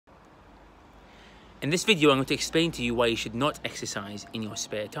In this video, I'm going to explain to you why you should not exercise in your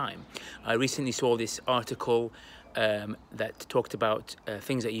spare time. I recently saw this article that talked about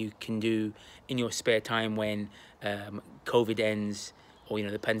things that you can do in your spare time when COVID ends, or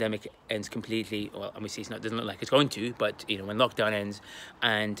the pandemic ends completely. Well, obviously it doesn't look like it's going to, but when lockdown ends,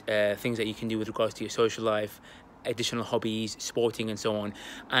 and things that you can do with regards to your social life, additional hobbies, sporting, and so on.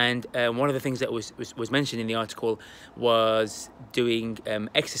 And one of the things that was mentioned in the article was doing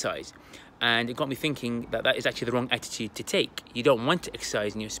exercise. And it got me thinking that that is actually the wrong attitude to take. You don't want to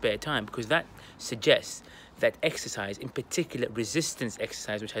exercise in your spare time, because that suggests that exercise, in particular resistance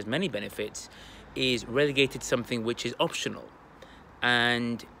exercise, which has many benefits, is relegated to something which is optional.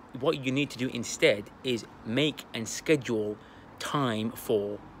 And what you need to do instead is make and schedule time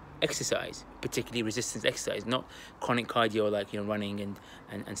for exercise, particularly resistance exercise, not chronic cardio like running and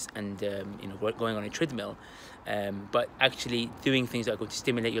going on a treadmill, but actually doing things that are going to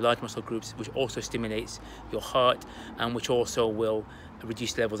stimulate your large muscle groups, which also stimulates your heart, and which also will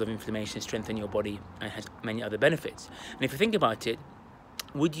reduce levels of inflammation, strengthen your body, and has many other benefits. And if you think about it,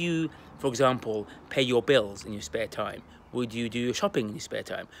 would you, for example, pay your bills in your spare time? Would you do your shopping in your spare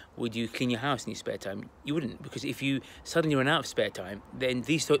time? Would you clean your house in your spare time? You wouldn't, because if you suddenly run out of spare time, then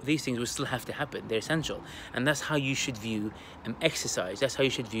these things will still have to happen. They're essential. And that's how you should view exercise. That's how you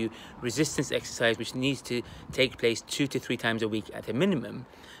should view resistance exercise, which needs to take place 2 to 3 times a week at a minimum,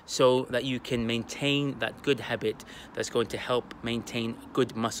 so that you can maintain that good habit that's going to help maintain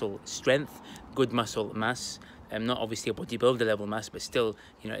good muscle strength, good muscle mass, not obviously a bodybuilder level mass, but still,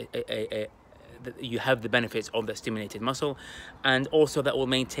 you have the benefits of that stimulated muscle, and also that will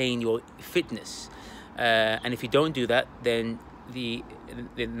maintain your fitness. And if you don't do that, then the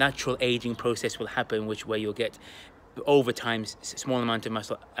natural aging process will happen, where you'll get over time small amount of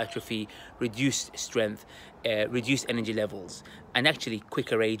muscle atrophy, reduced strength, reduced energy levels, and actually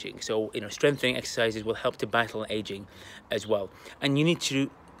quicker aging. So strengthening exercises will help to battle aging as well. And you need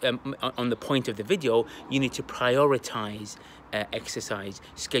to on the point of the video, you need to prioritize exercise,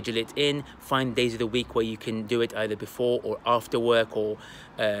 schedule it in, find days of the week where you can do it either before or after work, or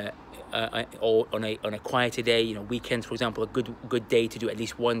on a quieter day. Weekends, for example, a good day to do at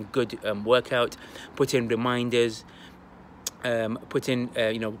least one good workout. Put in reminders. Put in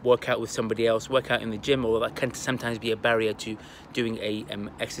workout with somebody else, workout in the gym, although that can sometimes be a barrier to doing a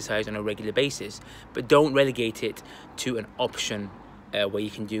exercise on a regular basis. But don't relegate it to an option where you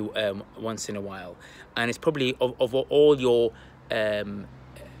can do once in a while. And it's probably of all your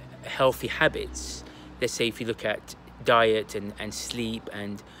healthy habits, let's say if you look at diet and sleep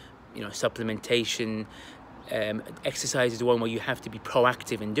and supplementation, exercise is the one where you have to be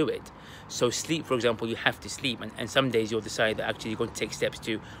proactive and do it. So sleep, for example, you have to sleep, and some days you'll decide that actually you're going to take steps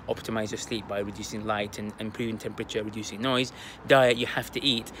to optimize your sleep by reducing light and improving temperature, reducing noise. Diet, you have to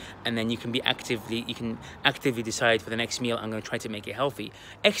eat, and then you can actively decide for the next meal, I'm going to try to make it healthy.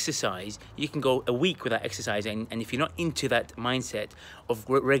 Exercise, you can go a week without exercising, and if you're not into that mindset of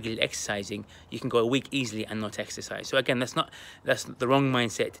regularly exercising, you can go a week easily and not exercise. So again, that's the wrong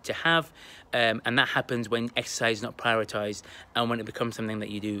mindset to have, and that happens when exercise is not prioritized and when it becomes something that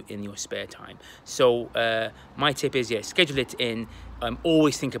you do in your spare time. So my tip is, schedule it in.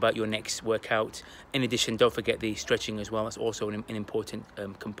 Always think about your next workout. In addition, don't forget the stretching as well. That's also an important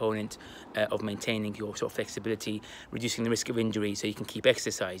component of maintaining your sort of flexibility, reducing the risk of injury, so you can keep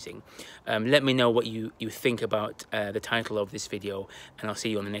exercising. Let me know what you think about the title of this video, and I'll see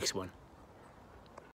you on the next one.